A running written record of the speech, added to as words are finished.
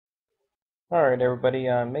Alright everybody,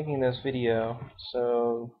 I'm making this video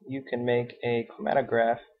so you can make a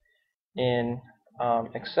chromatograph in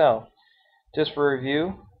Excel. Just for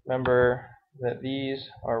review, remember that these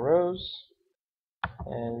are rows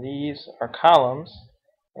and these are columns,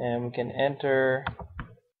 and we can enter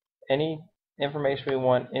any information we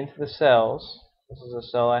want into the cells. This is a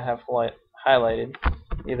cell I have highlighted,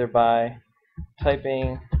 either by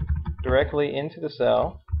typing directly into the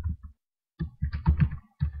cell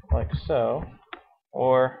like so,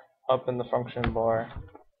 or up in the function bar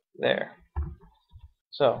there.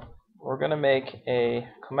 So we're going to make a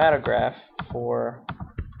chromatograph for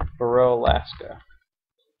Barrow, Alaska.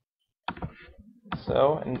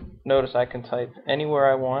 So, and notice I can type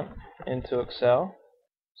anywhere I want into Excel.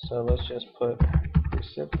 So let's just put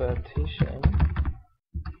precipitation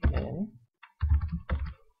in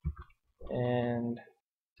and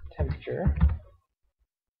temperature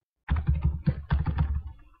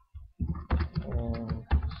in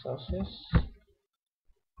Celsius.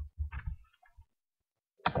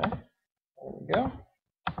 Okay, there we go.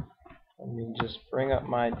 Let me just bring up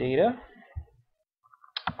my data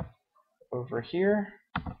over here.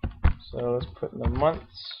 So let's put in the months: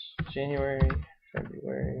 January,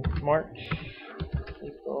 February, March,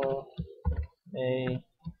 April, May,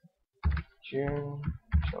 June,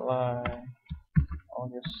 July,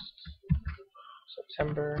 August,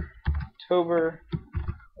 September, October,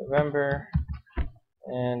 November,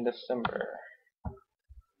 and December.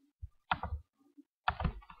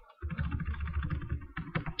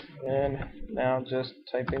 And now just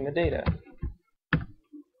typing the data.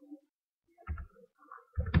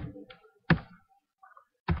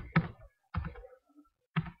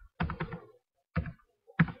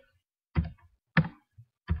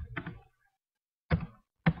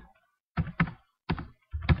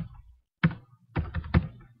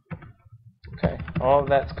 Okay, all of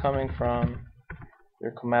that's coming from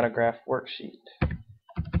your chromatograph worksheet.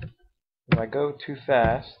 If I go too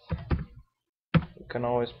fast, you can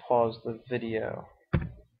always pause the video.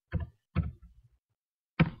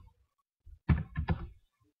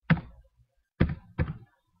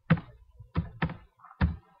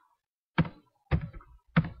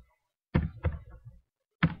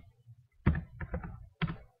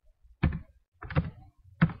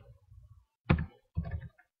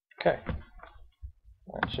 Okay,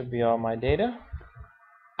 that should be all my data.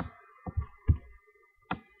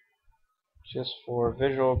 Just for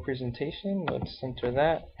visual presentation, let's center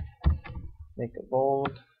that, make it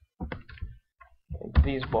bold, make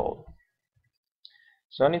these bold.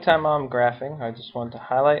 So anytime I'm graphing, I just want to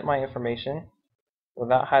highlight my information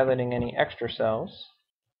without highlighting any extra cells.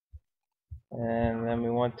 And then we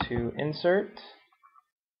want to insert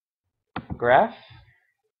graph.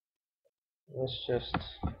 Let's just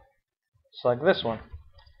select this one.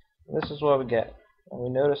 This is what we get. And we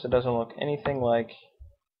notice it doesn't look anything like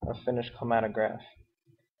a finished chromatograph.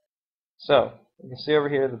 So you can see over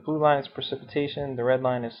here the blue line is precipitation, the red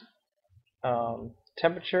line is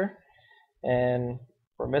temperature, and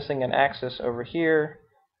we're missing an axis over here,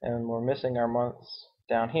 and we're missing our months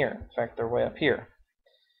down here. In fact, they're way up here.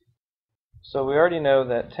 So we already know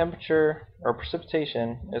that temperature or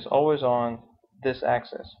precipitation is always on this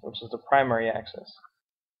axis, which is the primary axis.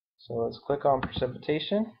 So let's click on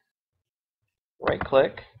precipitation, right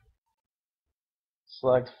click,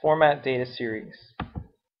 select Format Data Series,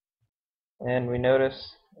 and we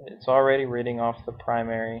notice it's already reading off the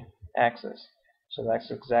primary axis. So that's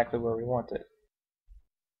exactly where we want it.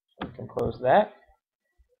 So we can close that.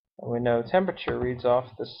 And we know temperature reads off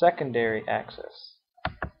the secondary axis.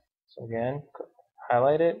 So again,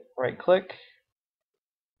 highlight it, right click,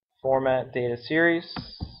 Format Data Series,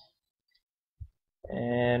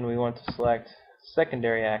 and we want to select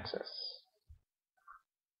secondary axis.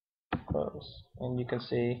 Close. And you can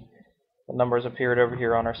see the numbers appeared over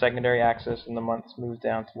here on our secondary axis, and the months moved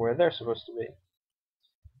down to where they're supposed to be.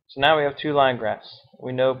 So now we have two line graphs.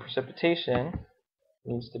 We know precipitation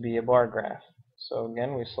needs to be a bar graph. So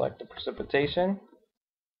again, we select the precipitation,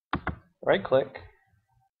 right click,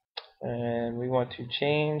 and we want to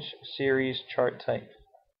change series chart type.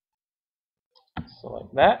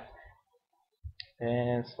 Select that,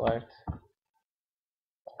 and select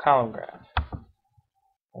a column graph.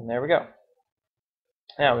 And there we go.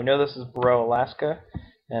 Now we know this is Barrow, Alaska,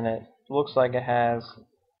 and it looks like it has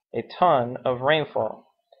a ton of rainfall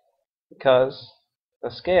because the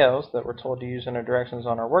scales that we're told to use in our directions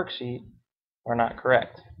on our worksheet are not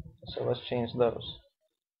correct. So let's change those.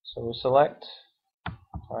 So we select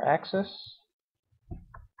our axis,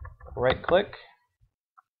 right click,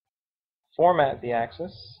 format the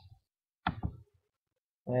axis,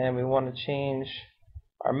 and we want to change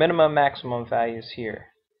our minimum maximum values here.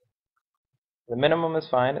 The minimum is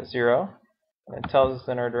fine at 0, and it tells us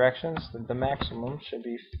in our directions that the maximum should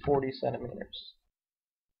be 40 centimeters.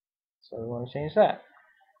 So we want to change that.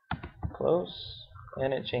 Close,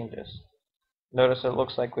 and it changes. Notice it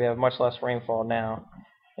looks like we have much less rainfall now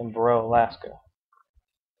in Barrow, Alaska.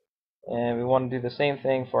 And we want to do the same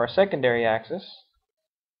thing for our secondary axis.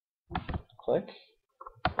 Click,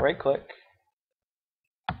 right click,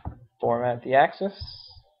 format the axis.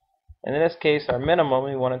 And in this case, our minimum,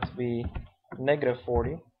 we want it to be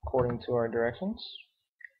 -40 according to our directions.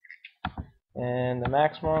 And the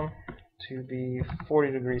maximum to be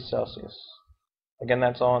 40 degrees Celsius. Again,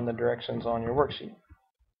 that's all in the directions on your worksheet.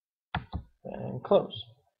 And close.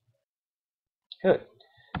 Good.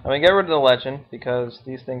 I'm going to get rid of the legend because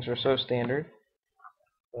these things are so standard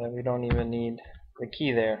that we don't even need the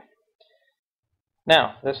key there.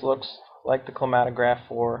 Now, this looks like the climatograph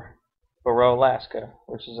for Barrow, Alaska,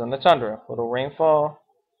 which is in the tundra. Little rainfall,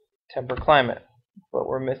 temperate climate. But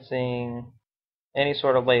we're missing any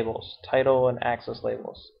sort of labels, title and axis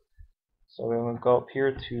labels. So we're going to go up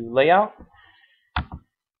here to Layout,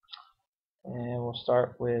 and we'll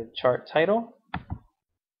start with Chart Title.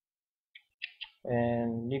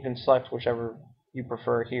 And you can select whichever you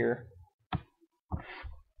prefer here.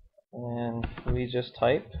 And we just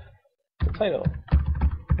type the title,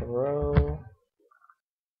 Barrow,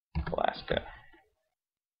 Alaska.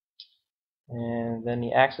 And then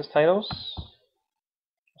the axis titles,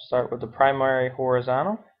 we'll start with the primary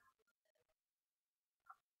horizontal,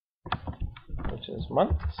 which is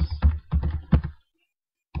months.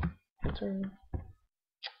 Enter.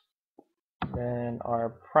 Then our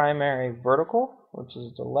primary vertical, which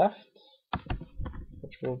is the left,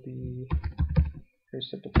 which will be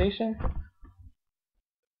precipitation.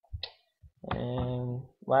 And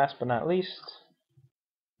last but not least,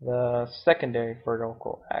 the secondary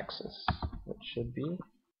vertical axis, which should be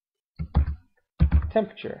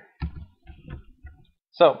temperature.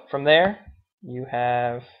 So from there, you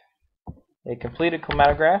have a completed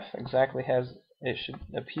climatograph exactly as it should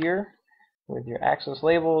appear, with your axis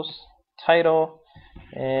labels, title,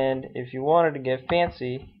 and if you wanted to get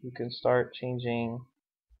fancy, you can start changing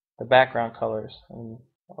the background colors. And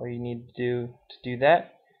all you need to do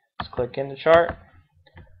that is click in the chart,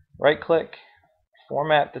 right click,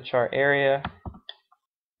 format the chart area,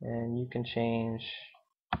 and you can change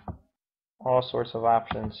all sorts of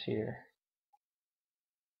options here.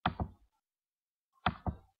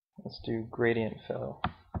 Let's do gradient fill,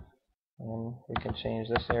 and we can change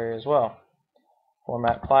this area as well.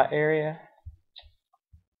 Format plot area,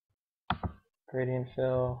 gradient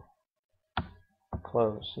fill,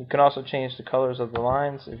 close. You can also change the colors of the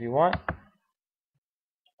lines if you want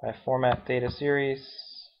by format data series,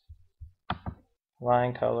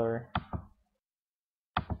 line color.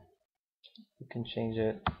 You can change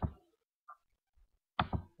it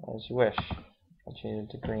as you wish. I'll change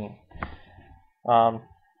it to green.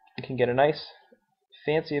 You can get a nice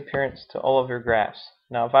fancy appearance to all of your graphs.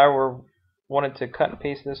 Now if I wanted to cut and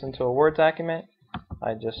paste this into a Word document,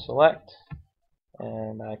 I just select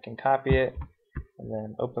and I can copy it and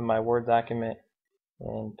then open my Word document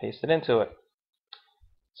and paste it into it.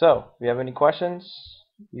 So if you have any questions,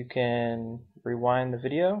 you can rewind the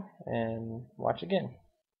video and watch again.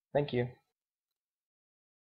 Thank you.